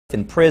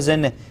in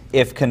prison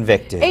if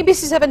convicted.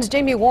 ABC 7's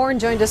Jamie Warren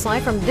joined us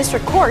live from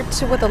District Court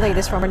with the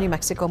latest from our New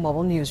Mexico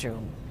Mobile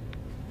Newsroom.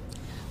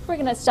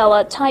 Regan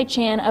Estella, Tai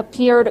Chan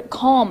appeared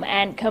calm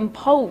and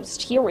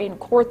composed here in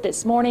court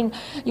this morning.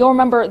 You'll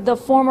remember the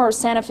former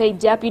Santa Fe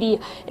deputy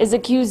is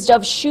accused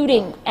of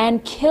shooting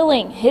and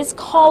killing his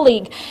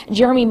colleague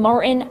Jeremy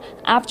Martin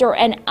after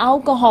an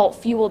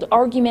alcohol-fueled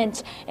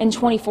argument in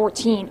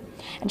 2014.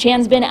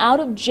 Chan's been out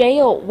of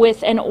jail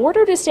with an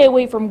order to stay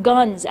away from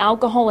guns,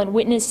 alcohol, and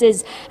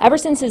witnesses ever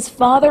since his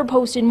father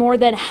posted more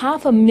than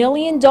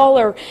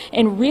 $500,000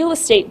 in real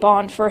estate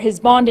bond for his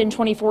bond in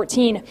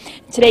 2014.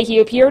 Today he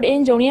appeared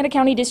in Doñana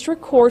County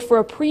District Court for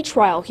a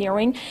pretrial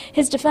hearing.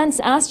 His defense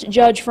asked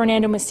Judge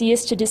Fernando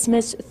Macias to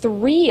dismiss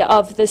 3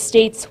 of the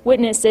state's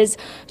witnesses.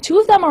 2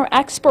 of them are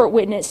expert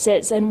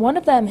witnesses, and one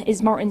of them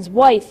is Martin's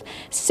wife,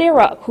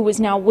 Sarah, who is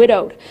now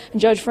widowed.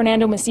 Judge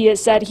Fernando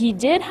Macias said he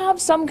did have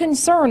some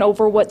concern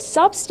over what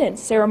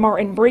substance Sarah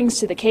Martin brings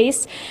to the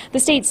case. The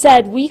state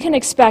said we can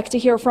expect to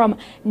hear from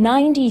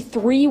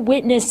 93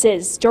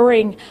 witnesses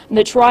during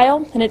the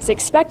trial, and it's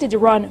expected to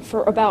run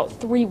for about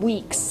 3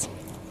 weeks.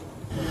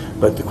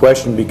 But the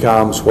question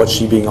becomes, what's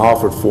she being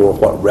offered for,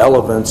 what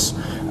relevance,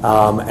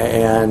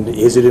 and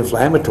is it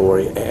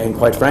inflammatory? And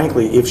quite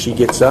frankly, if she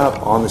gets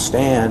up on the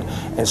stand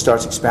and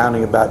starts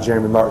expounding about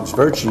Jeremy Martin's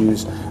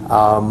virtues,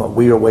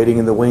 we are waiting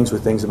in the wings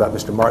with things about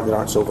Mr. Martin that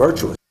aren't so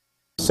virtuous.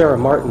 Sarah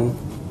Martin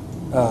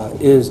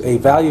is a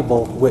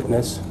valuable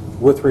witness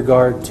with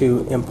regard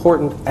to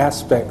important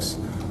aspects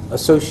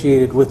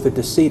associated with the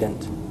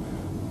decedent.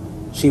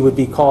 She would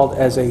be called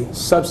as a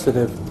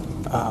substantive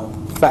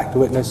fact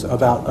witness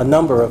about a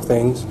number of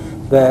things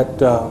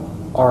that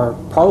are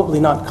probably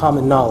not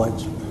common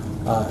knowledge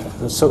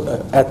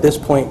at this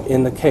point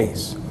in the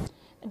case.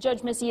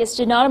 Judge Macias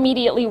did not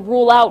immediately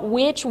rule out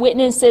which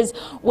witnesses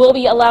will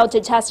be allowed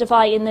to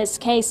testify in this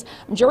case.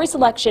 Jury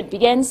selection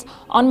begins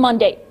on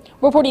Monday.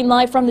 Reporting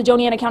live from the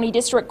Doñana County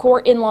District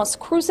Court in Las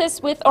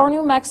Cruces with our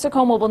New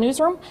Mexico Mobile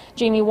Newsroom,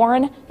 Jamie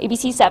Warren,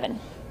 ABC 7.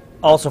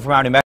 Also from our New Mexico